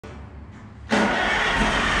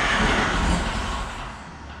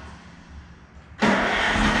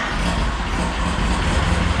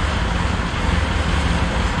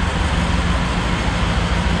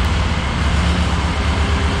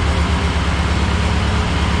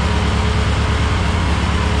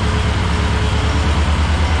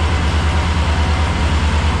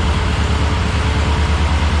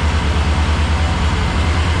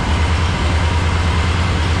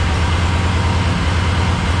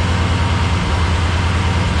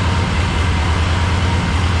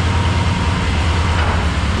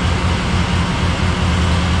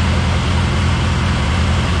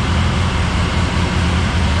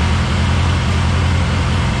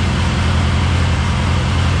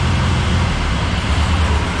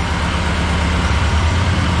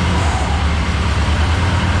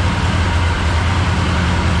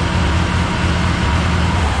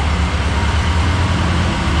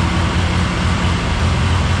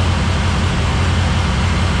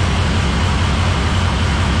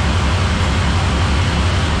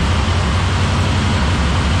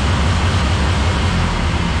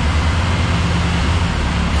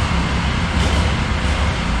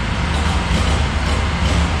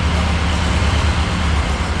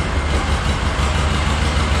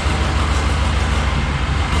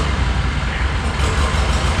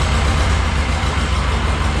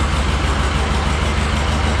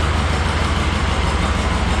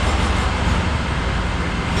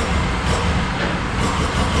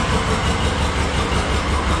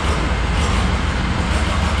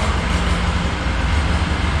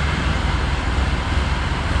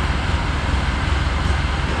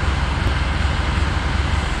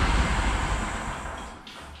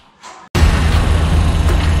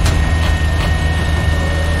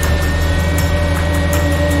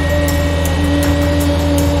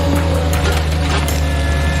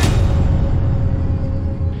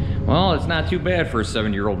Well, it's not too bad for a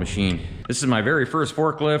 7-year-old machine. This is my very first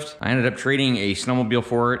forklift. I ended up trading a snowmobile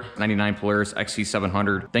for it, 99 Polaris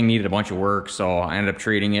XC700. Thing needed a bunch of work, so I ended up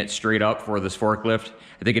trading it straight up for this forklift.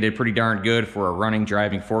 I think it did pretty darn good for a running,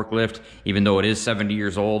 driving forklift, even though it is 70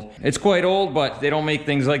 years old. It's quite old, but they don't make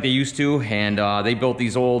things like they used to, and they built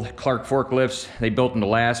these old Clark forklifts. They built them to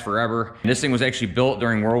last forever. And this thing was actually built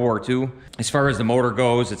during World War II. As far as the motor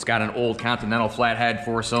goes, it's got an old Continental flathead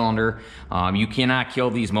 4-cylinder. You cannot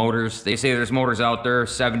kill these motors. They say there's motors out there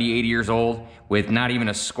 70, 80 years old with not even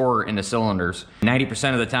a squirt in the cylinders.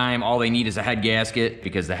 90% of the time, all they need is a head gasket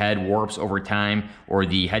because the head warps over time, or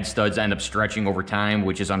the head studs end up stretching over time,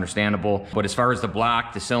 which is understandable. But as far as the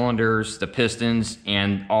block, the cylinders, the pistons,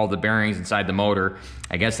 and all the bearings inside the motor,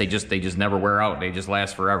 I guess they just never wear out. They just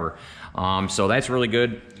last forever. So that's really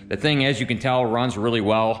good. The thing, as you can tell, runs really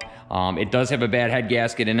well. It does have a bad head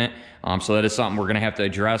gasket in it, so that is something we're gonna have to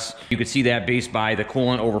address. You can see that based by the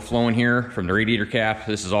coolant overflowing here from the radiator cap.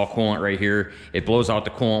 This is all coolant right here. It blows out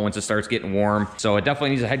the coolant once it starts getting warm. So it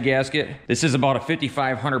definitely needs a head gasket. This is about a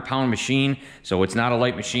 5,500 pound machine, so it's not a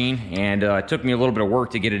light machine. And it took me a little bit of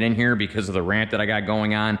work to get it in here because of the ramp that I got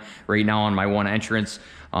going on right now on my one entrance.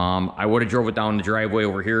 I would have drove it down the driveway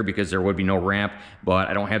over here because there would be no ramp, but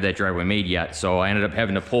I don't have that driveway made yet. So I ended up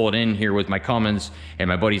having to pull it in here with my Cummins and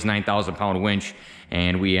my buddy's 9,000 pound winch.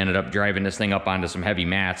 And we ended up driving this thing up onto some heavy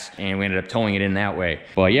mats, and we ended up towing it in that way.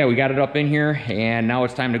 But yeah, we got it up in here, and now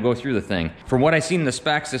it's time to go through the thing. From what I've seen in the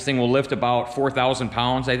specs, this thing will lift about 4,000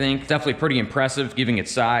 pounds, I think. Definitely pretty impressive, given its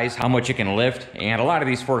size, how much it can lift. And a lot of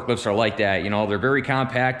these forklifts are like that. You know, they're very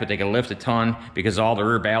compact, but they can lift a ton because of all the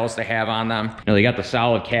rear ballast they have on them. You know, they got the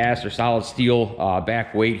solid cast or solid steel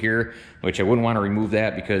back weight here, which I wouldn't want to remove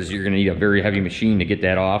that because you're going to need a very heavy machine to get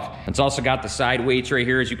that off. It's also got the side weights right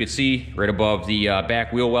here, as you can see, right above the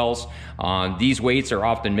back wheel wells. These weights are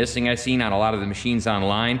often missing, I've seen on a lot of the machines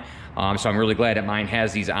online. So I'm really glad that mine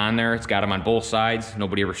has these on there. It's got them on both sides.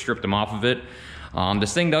 Nobody ever stripped them off of it.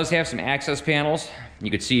 This thing does have some access panels. You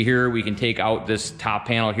can see here, we can take out this top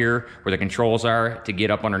panel here where the controls are to get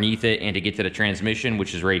up underneath it and to get to the transmission,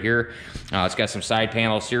 which is right here. It's got some side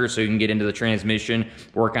panels here so you can get into the transmission,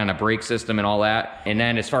 work on a brake system and all that. And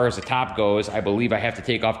then as far as the top goes, I believe I have to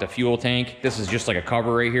take off the fuel tank. This is just like a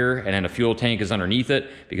cover right here, and then the fuel tank is underneath it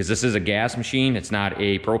because this is a gas machine. It's not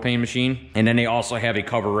a propane machine. And then they also have a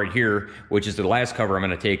cover right here, which is the last cover I'm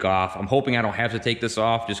gonna take off. I'm hoping I don't have to take this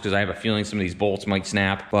off just because I have a feeling some of these bolts might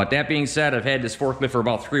snap. But that being said, I've had this forklift for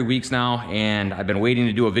about 3 weeks now, and I've been waiting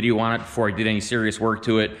to do a video on it before I did any serious work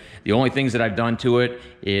to it. The only things that I've done to it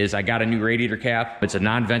is I got a new radiator cap. It's a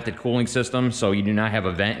non-vented cooling system, so you do not have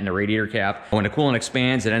a vent in the radiator cap. When the coolant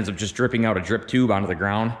expands, it ends up just dripping out a drip tube onto the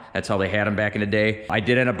ground. That's how they had them back in the day. I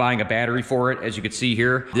did end up buying a battery for it, as you can see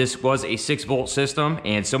here. This was a 6-volt system,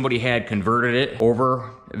 and somebody had converted it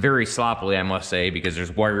over very sloppily, I must say, because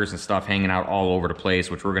there's wires and stuff hanging out all over the place,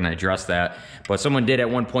 which we're gonna address that. But someone did at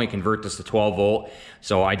one point convert this to 12 volt.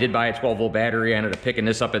 So I did buy a 12 volt battery. I ended up picking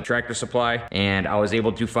this up at Tractor Supply, and I was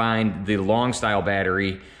able to find the long style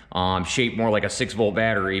battery shaped more like a 6-volt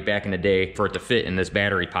battery back in the day for it to fit in this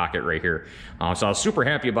battery pocket right here. So I was super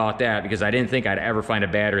happy about that because I didn't think I'd ever find a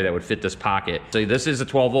battery that would fit this pocket. So this is a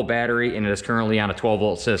 12-volt battery, and it is currently on a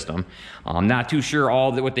 12-volt system. I'm not too sure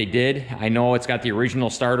what they did. I know it's got the original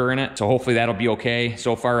starter in it, so hopefully that'll be okay.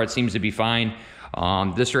 So far it seems to be fine.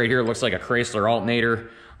 This right here looks like a Chrysler alternator.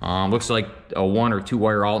 Looks like a 1 or 2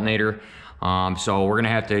 wire alternator. So we're gonna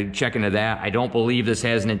have to check into that. I don't believe this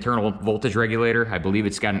has an internal voltage regulator. I believe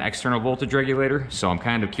it's got an external voltage regulator. So I'm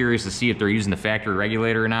kind of curious to see if they're using the factory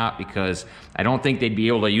regulator or not, because I don't think they'd be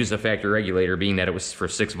able to use the factory regulator, being that it was for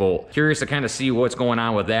 6 volt. Curious to kind of see what's going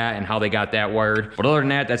on with that and how they got that wired. But other than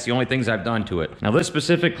that, that's the only things I've done to it. Now this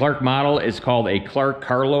specific Clark model is called a Clark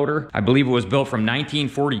car loader. I believe it was built from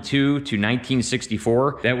 1942 to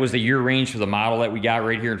 1964. That was the year range for the model that we got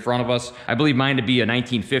right here in front of us. I believe mine to be a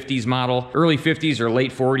 1950s model. Early 50s or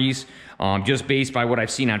late 40s, just based by what I've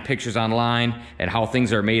seen on pictures online and how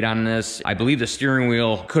things are made on this. I believe the steering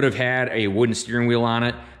wheel could have had a wooden steering wheel on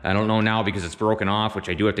it. I don't know now because it's broken off, which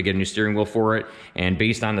I do have to get a new steering wheel for it. And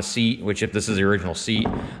based on the seat, which if this is the original seat,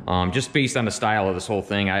 just based on the style of this whole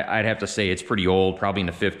thing, I'd have to say it's pretty old, probably in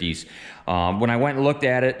the 50s. When I went and looked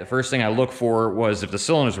at it, the first thing I looked for was if the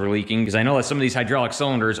cylinders were leaking, because I know that some of these hydraulic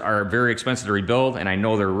cylinders are very expensive to rebuild, and I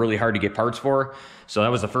know they're really hard to get parts for. So that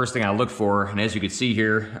was the first thing I looked for. And as you can see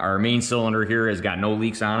here, our main cylinder here has got no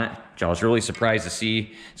leaks on it, which I was really surprised to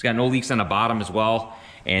see. It's got no leaks on the bottom as well.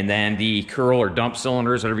 And then the curl or dump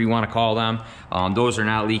cylinders, whatever you want to call them, those are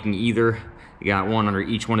not leaking either. You got one under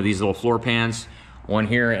each one of these little floor pans. one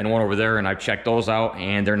here and one over there, and I've checked those out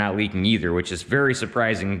and they're not leaking either, which is very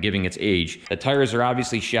surprising given its age. The tires are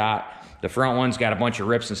obviously shot. The front one's got a bunch of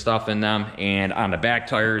rips and stuff in them, and on the back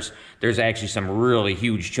tires, there's actually some really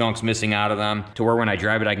huge chunks missing out of them to where when I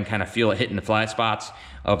drive it, I can kind of feel it hitting the flat spots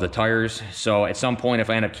of the tires. So at some point,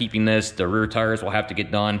 if I end up keeping this, the rear tires will have to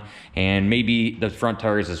get done, and maybe the front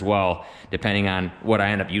tires as well, depending on what I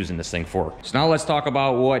end up using this thing for. So now let's talk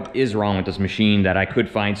about what is wrong with this machine that I could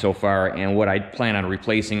find so far and what I plan on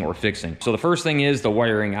replacing or fixing. So the first thing is the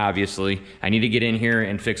wiring, obviously. I need to get in here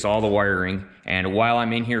and fix all the wiring. And while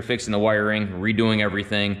I'm in here fixing the wiring, redoing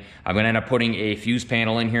everything, I'm gonna end up putting a fuse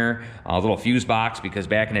panel in here, a little fuse box, because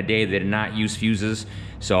back in the day they did not use fuses.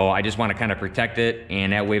 So I just want to kind of protect it,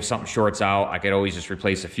 and that way if something shorts out, I could always just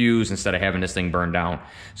replace a fuse instead of having this thing burned down.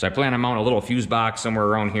 So I plan on mounting a little fuse box somewhere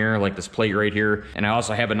around here, like this plate right here. And I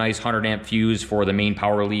also have a nice 100 amp fuse for the main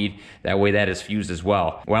power lead. That way that is fused as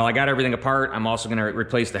well. While I got everything apart, I'm also gonna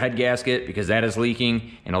replace the head gasket because that is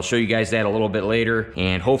leaking, and I'll show you guys that a little bit later.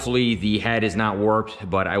 And hopefully the head is not warped,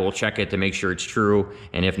 but I will check it to make sure it's true.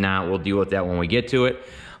 And if not, we'll deal with that when we get to it.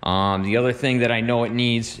 The other thing that I know it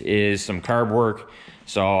needs is some carb work.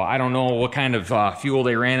 So I don't know what kind of fuel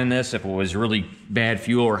they ran in this, if it was really bad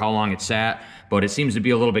fuel or how long it sat, but it seems to be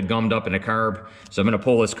a little bit gummed up in the carb. So I'm gonna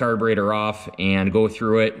pull this carburetor off and go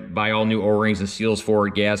through it, buy all new O-rings and seals for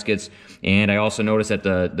it, gaskets. And I also noticed that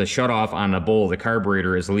the shutoff on the bowl of the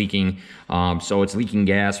carburetor is leaking, so it's leaking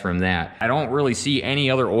gas from that. I don't really see any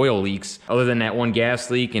other oil leaks other than that one gas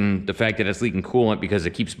leak and the fact that it's leaking coolant because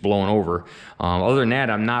it keeps blowing over. Other than that,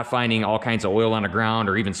 I'm not finding all kinds of oil on the ground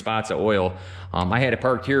or even spots of oil. I had it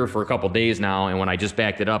parked here for a couple days now, and when I just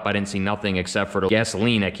backed it up, I didn't see nothing except for the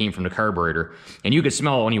gasoline that came from the carburetor. And you could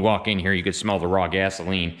smell it when you walk in here, you could smell the raw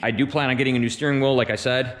gasoline. I do plan on getting a new steering wheel, like I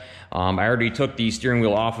said. I already took the steering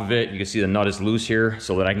wheel off of it. You can see the nut is loose here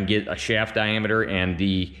so that I can get a shaft diameter and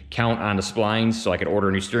the count on the splines so I could order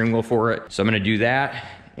a new steering wheel for it. So I'm gonna do that.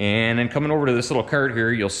 And then coming over to this little cart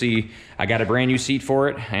here, you'll see I got a brand new seat for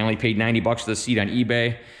it. I only paid 90 bucks for the seat on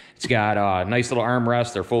eBay. It's got a nice little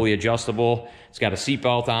armrest. They're fully adjustable. It's got a seat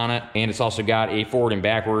belt on it, and it's also got a forward and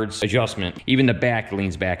backwards adjustment. Even the back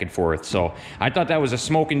leans back and forth. So I thought that was a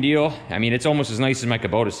smoking deal. I mean, it's almost as nice as my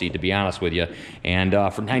Kubota seat, to be honest with you. And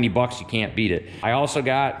for 90 bucks, you can't beat it. I also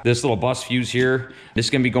got this little bus fuse here. This is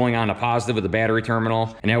gonna be going on a positive with the battery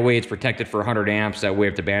terminal, and that way it's protected for 100 amps. That way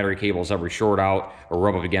if the battery cables ever short out or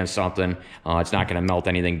rub up against something, it's not gonna melt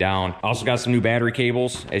anything down. I also got some new battery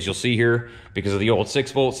cables, as you'll see here, because of the old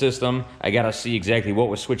 6-volt system. I gotta see exactly what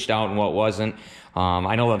was switched out and what wasn't.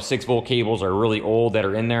 I know them 6-volt cables are really old that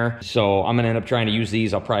are in there, so I'm gonna end up trying to use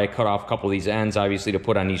these. I'll probably cut off a couple of these ends, obviously, to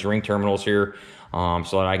put on these ring terminals here, so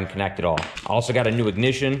that I can connect it all. I also got a new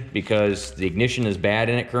ignition because the ignition is bad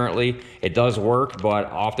in it currently. It does work,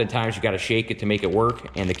 but oftentimes you gotta shake it to make it work,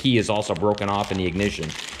 and the key is also broken off in the ignition.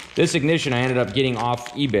 This ignition I ended up getting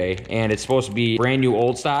off eBay, and it's supposed to be brand new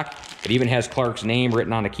old stock. It even has Clark's name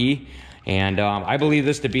written on the key. And I believe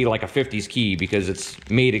this to be like a 50s key because it's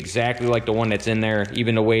made exactly like the one that's in there,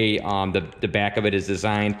 even the way the back of it is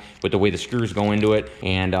designed with the way the screws go into it.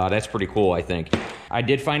 And that's pretty cool, I think. I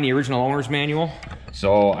did find the original owner's manual.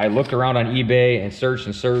 So I looked around on eBay and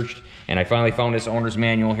searched, and I finally found this owner's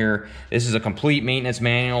manual here. This is a complete maintenance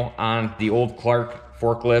manual on the old Clark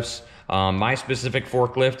forklifts. My specific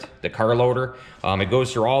forklift, the car loader, it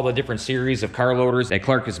goes through all the different series of car loaders that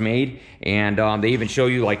Clark has made, and they even show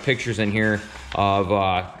you like pictures in here of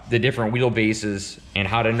the different wheelbases and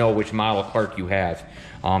how to know which model Clark you have.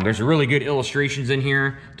 There's really good illustrations in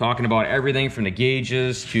here talking about everything from the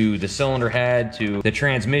gauges to the cylinder head to the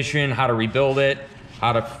transmission, how to rebuild it,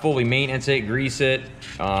 how to fully maintenance it, grease it.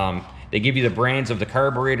 They give you the brands of the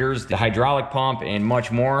carburetors, the hydraulic pump, and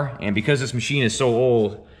much more. And because this machine is so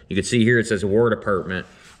old, you can see here it says War Department.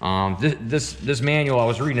 This manual, I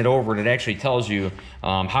was reading it over, and it actually tells you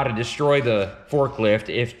how to destroy the forklift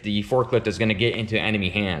if the forklift is gonna get into enemy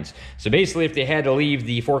hands. So basically, if they had to leave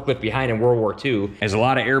the forklift behind in World War II, as a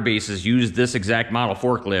lot of air bases used this exact model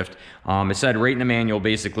forklift, it said right in the manual,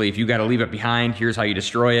 basically, if you gotta leave it behind, here's how you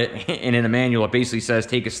destroy it. And in the manual, it basically says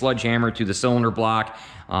take a sledgehammer to the cylinder block,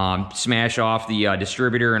 smash off the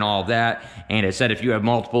distributor and all of that. And it said if you have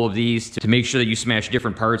multiple of these, to make sure that you smash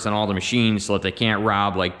different parts on all the machines so that they can't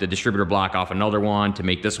rob like the distributor block off another one to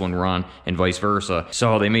make this one run, and vice versa.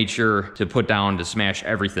 So they made sure to put down to smash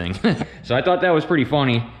everything. So I thought that was pretty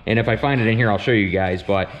funny, and if I find it in here, I'll show you guys.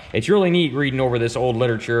 But it's really neat reading over this old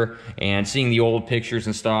literature and seeing the old pictures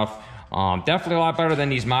and stuff. Definitely a lot better than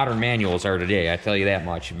these modern manuals are today, I tell you that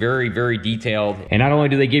much. Very, very detailed. And not only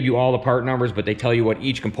do they give you all the part numbers, but they tell you what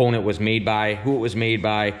each component was made by, who it was made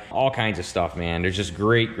by, all kinds of stuff, man. There's just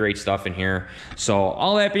great, great stuff in here. So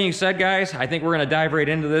all that being said, guys, I think we're gonna dive right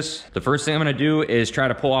into this. The first thing I'm gonna do is try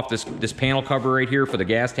to pull off this panel cover right here for the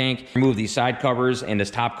gas tank, remove these side covers and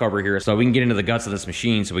this top cover here so we can get into the guts of this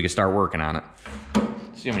machine so we can start working on it.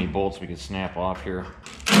 Let's see how many bolts we can snap off here.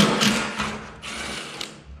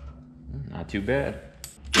 Not too bad.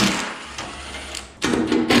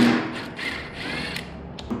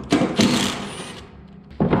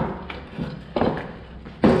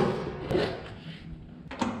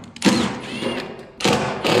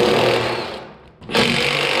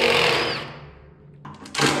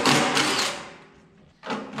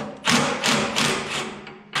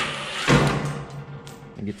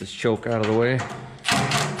 Get this choke out of the way.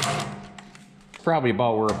 Probably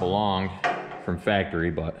about where it belonged from factory,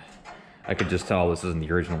 but I could just tell this isn't the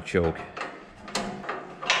original choke.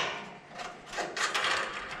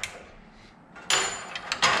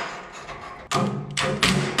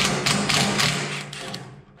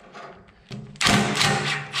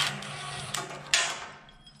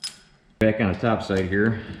 Back on the top side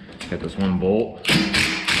here, got this one bolt.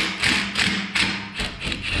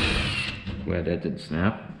 Glad that didn't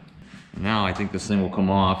snap. Now I think this thing will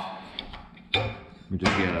come off. We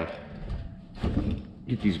just gotta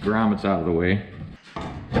get these grommets out of the way.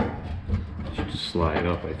 Should just slide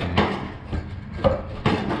up, I think.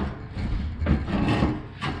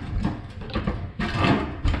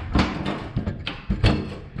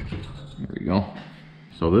 There we go.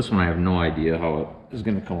 So this one I have no idea how it is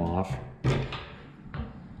gonna come off. I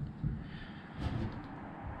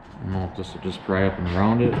don't know if this will just pry up and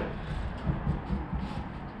around it.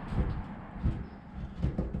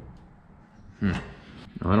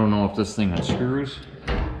 I don't know if this thing unscrews.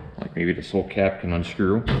 Like maybe this whole cap can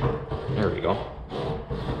unscrew. There we go.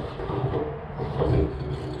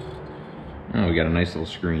 Oh, we got a nice little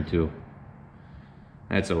screen too.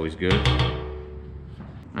 That's always good.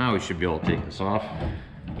 Now we should be able to take this off.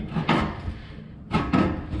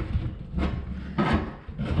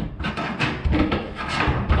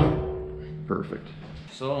 Perfect.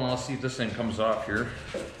 So let's see if this thing comes off here.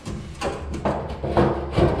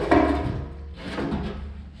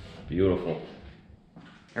 Beautiful.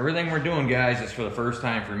 Everything we're doing, guys, is for the first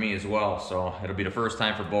time for me as well, so it'll be the first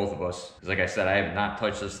time for both of us. Because like I said, I have not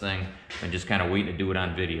touched this thing. I'm just kind of waiting to do it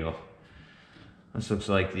on video. This looks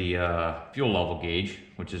like the fuel level gauge,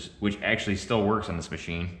 which actually still works on this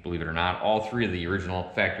machine, believe it or not. All three of the original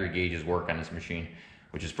factory gauges work on this machine,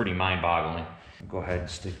 which is pretty mind-boggling. Go ahead and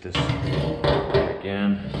stick this back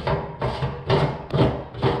in.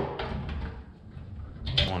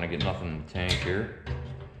 Don't want to get nothing in the tank here.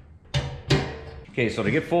 Okay, so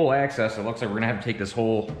to get full access, it looks like we're gonna have to take this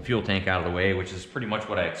whole fuel tank out of the way, which is pretty much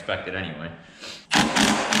what I expected anyway.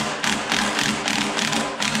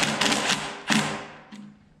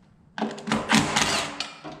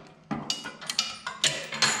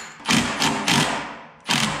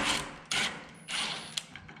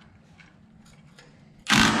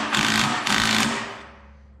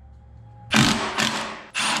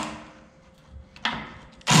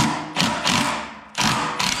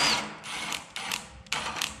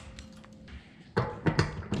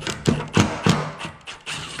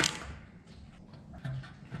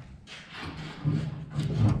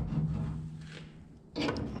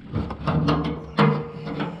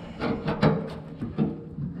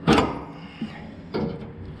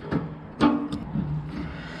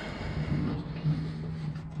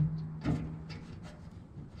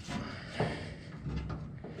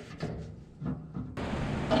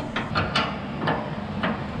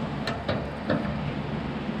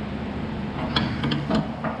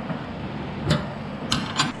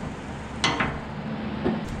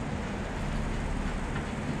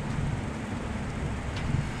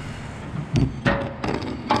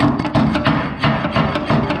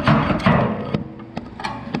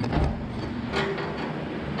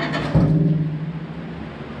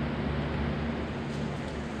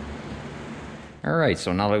 All right,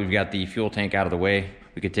 so now that we've got the fuel tank out of the way,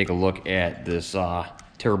 we could take a look at this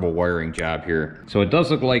terrible wiring job here. So it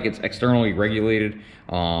does look like it's externally regulated.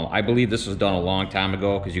 I believe this was done a long time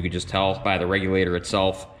ago because you could just tell by the regulator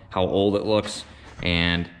itself how old it looks.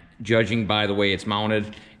 And judging by the way it's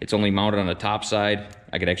mounted, it's only mounted on the top side.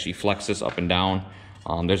 I could actually flex this up and down.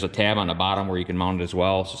 There's a tab on the bottom where you can mount it as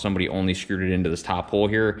well. So somebody only screwed it into this top hole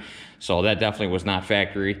here. So that definitely was not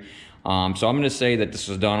factory. So I'm going to say that this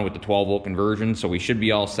was done with the 12 volt conversion. So we should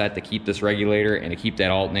be all set to keep this regulator and to keep that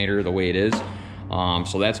alternator the way it is.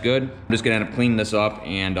 So that's good. I'm just gonna end up cleaning this up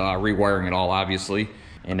and rewiring it all, obviously.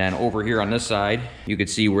 And then over here on this side, you can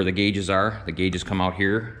see where the gauges are. The gauges come out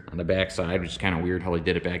here on the back side, which is kind of weird how they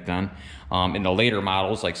did it back then. In the later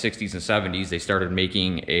models, like 60s and 70s, they started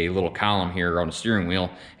making a little column here on the steering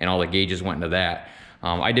wheel, and all the gauges went into that.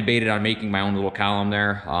 I debated on making my own little column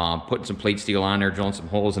there, putting some plate steel on there, drilling some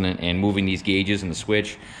holes in it, and moving these gauges in the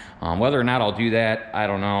switch. Whether or not I'll do that, I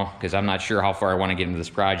don't know, because I'm not sure how far I want to get into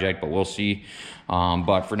this project, but we'll see.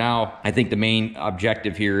 But for now, I think the main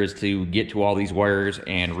objective here is to get to all these wires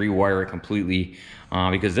and rewire it completely,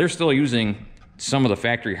 because they're still using some of the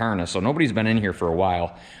factory harness. So nobody's been in here for a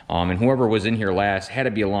while. And whoever was in here last had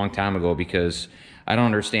to be a long time ago, because I don't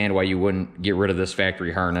understand why you wouldn't get rid of this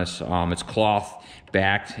factory harness. It's cloth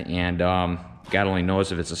backed, and God only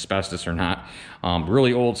knows if it's asbestos or not.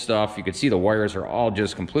 Really old stuff. You can see the wires are all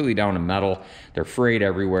just completely down to metal. They're frayed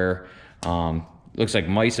everywhere. Looks like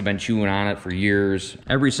mice have been chewing on it for years.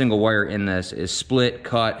 Every single wire in this is split,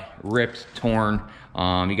 cut, ripped, torn.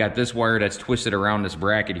 You got this wire that's twisted around this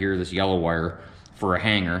bracket here, this yellow wire, for a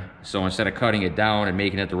hanger. So instead of cutting it down and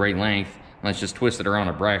making it the right length, let's just twist it around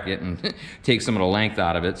a bracket and take some of the length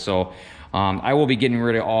out of it. So I will be getting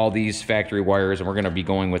rid of all these factory wires, and we're gonna be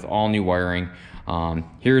going with all new wiring.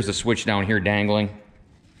 Here's the switch down here dangling.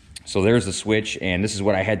 So there's the switch, and this is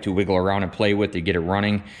what I had to wiggle around and play with to get it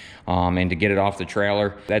running, and to get it off the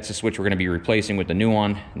trailer. That's the switch we're going to be replacing with the new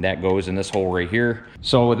one. That goes in this hole right here.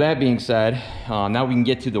 So with that being said, now we can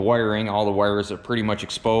get to the wiring. All the wires are pretty much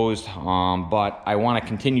exposed, but I want to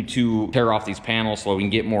continue to tear off these panels so we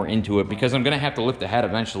can get more into it, because I'm going to have to lift the head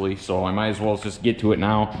eventually, so I might as well just get to it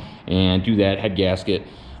now and do that head gasket.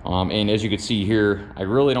 And as you can see here, I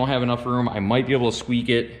really don't have enough room. I might be able to squeak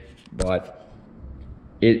it, but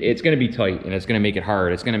it's going to be tight, and it's going to make it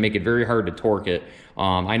hard. It's going to make it very hard to torque it.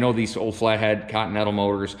 I know these old flathead Continental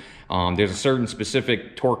motors, there's a certain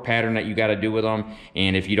specific torque pattern that you got to do with them,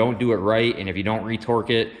 and if you don't do it right, and if you don't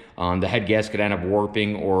retorque it, the head gasket end up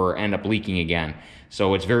warping or end up leaking again.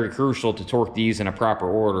 So it's very crucial to torque these in a proper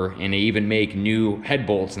order, and they even make new head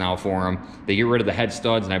bolts now for them. They get rid of the head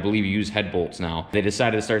studs, and I believe you use head bolts now. They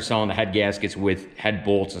decided to start selling the head gaskets with head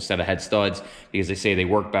bolts instead of head studs, because they say they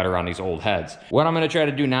work better on these old heads. What I'm going to try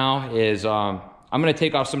to do now is I'm going to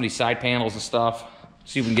take off some of these side panels and stuff,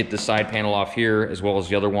 see if we can get this side panel off here as well as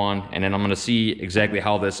the other one, and then I'm going to see exactly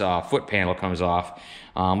how this foot panel comes off.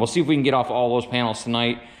 We'll see if we can get off all those panels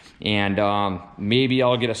tonight. And maybe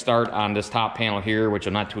I'll get a start on this top panel here, which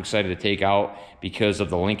I'm not too excited to take out because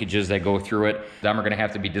of the linkages that go through it. Them are going to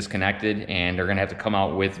have to be disconnected, and they're going to have to come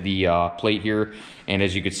out with the plate here. And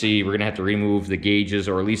as you can see, we're going to have to remove the gauges,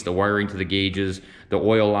 or at least the wiring to the gauges, the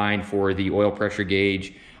oil line for the oil pressure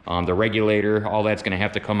gauge, the regulator, all that's going to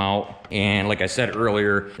have to come out. And like I said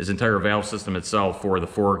earlier, this entire valve system itself for the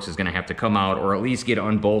forks is going to have to come out, or at least get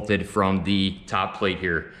unbolted from the top plate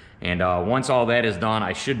here. And once all that is done,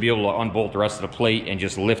 I should be able to unbolt the rest of the plate and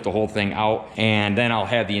just lift the whole thing out. And then I'll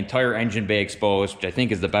have the entire engine bay exposed, which I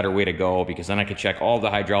think is the better way to go, because then I can check all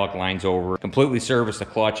the hydraulic lines over, completely service the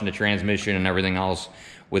clutch and the transmission and everything else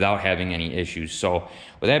without having any issues. So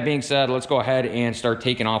with that being said, let's go ahead and start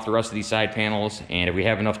taking off the rest of these side panels. And if we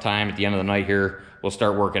have enough time at the end of the night here, we'll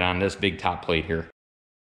start working on this big top plate here.